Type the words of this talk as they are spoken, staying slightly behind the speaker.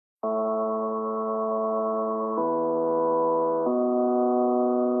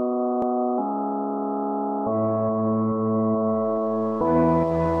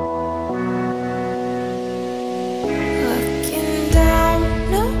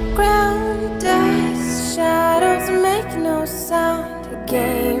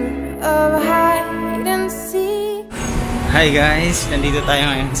Hi guys, nandito tayo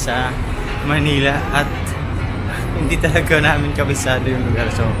ngayon sa Manila at hindi talaga namin kabisado yung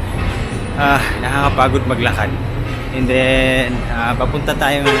lugar, so nakakapagod maglakad. And then papunta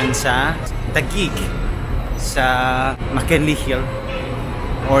tayo ngayon sa Taguig, sa McKinley Hill,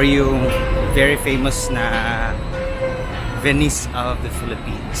 or yung very famous na Venice of the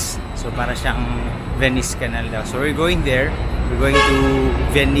Philippines. So para siyang Venice Canal daw. So we're going there. We're going to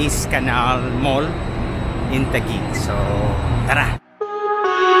Venice Canal Mall in Taguig. So tara!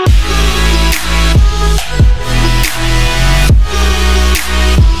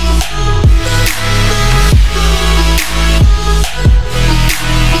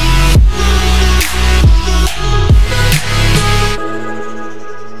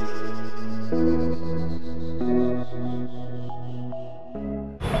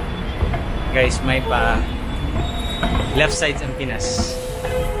 Guys, may pa left side ang Pinas.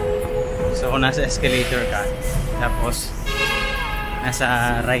 So kung nasa escalator ka, tapos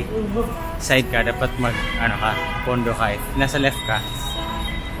nasa right side ka, dapat mag pondo ka. Nasa left ka,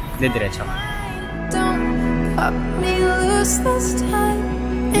 diretso ka. Don't pop me loose this time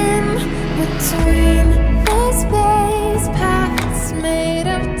in between the space paths made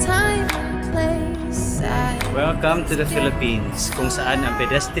of time and place. Welcome to the Philippines, kung saan ang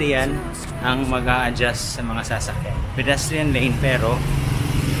pedestrian ang mag-a-adjust sa mga sasakyan. Pedestrian lane, pero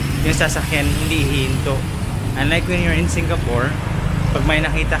yung sasakyan hindi hihinto. Unlike when you're in Singapore, pag may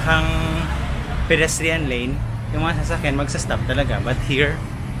nakita kang pedestrian lane, yung mga sasakyan magsa-stop talaga. But here,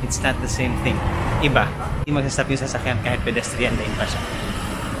 it's not the same thing. Iba, hindi magsa-stop yung sasakyan kahit pedestrian lane pa siya.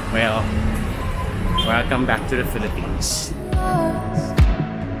 Well, welcome back to the Philippines.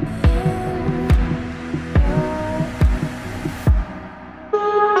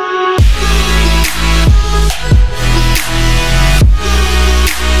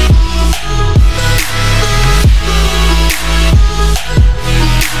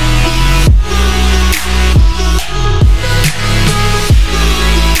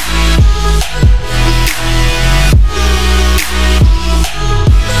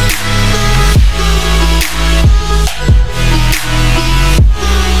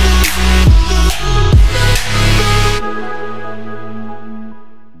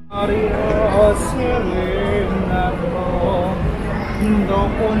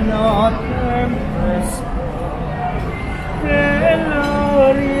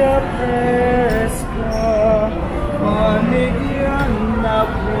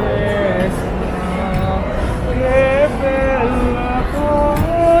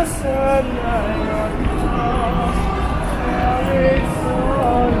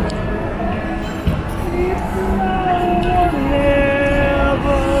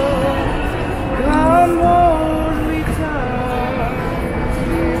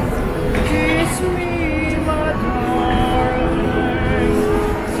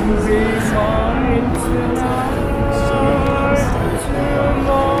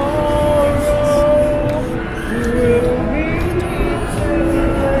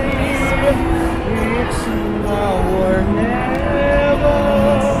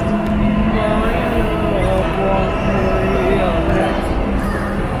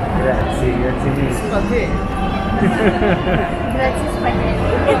 Grazie spaghetti.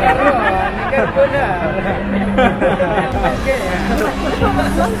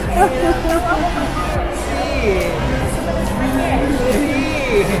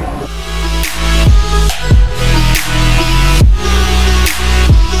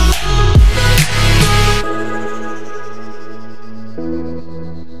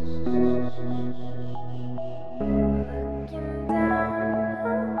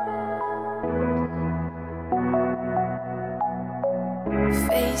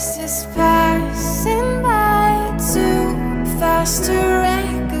 Faces passing by too fast to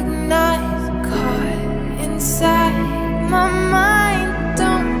recognize. Caught inside my mind.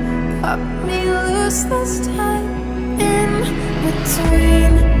 Don't pop me loose this time. In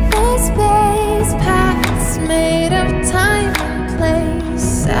between the space paths made of time and place.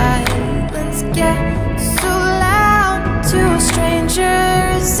 Silence gets so loud to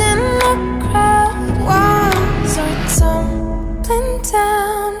strangers in the crowd. Walls are tumbling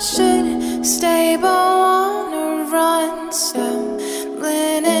down, should stay but wanna run.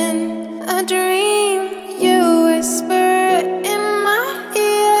 Stumbling in a dream, you whisper in my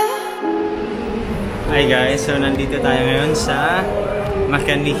ear. Hi guys, so nandito tayo ngayon sa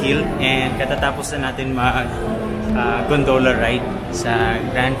McKinley Hill and katatapos na natin mag gondola ride sa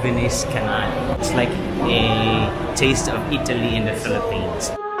Grand Venice Canal. It's like a taste of Italy in the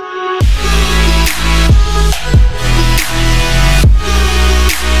Philippines.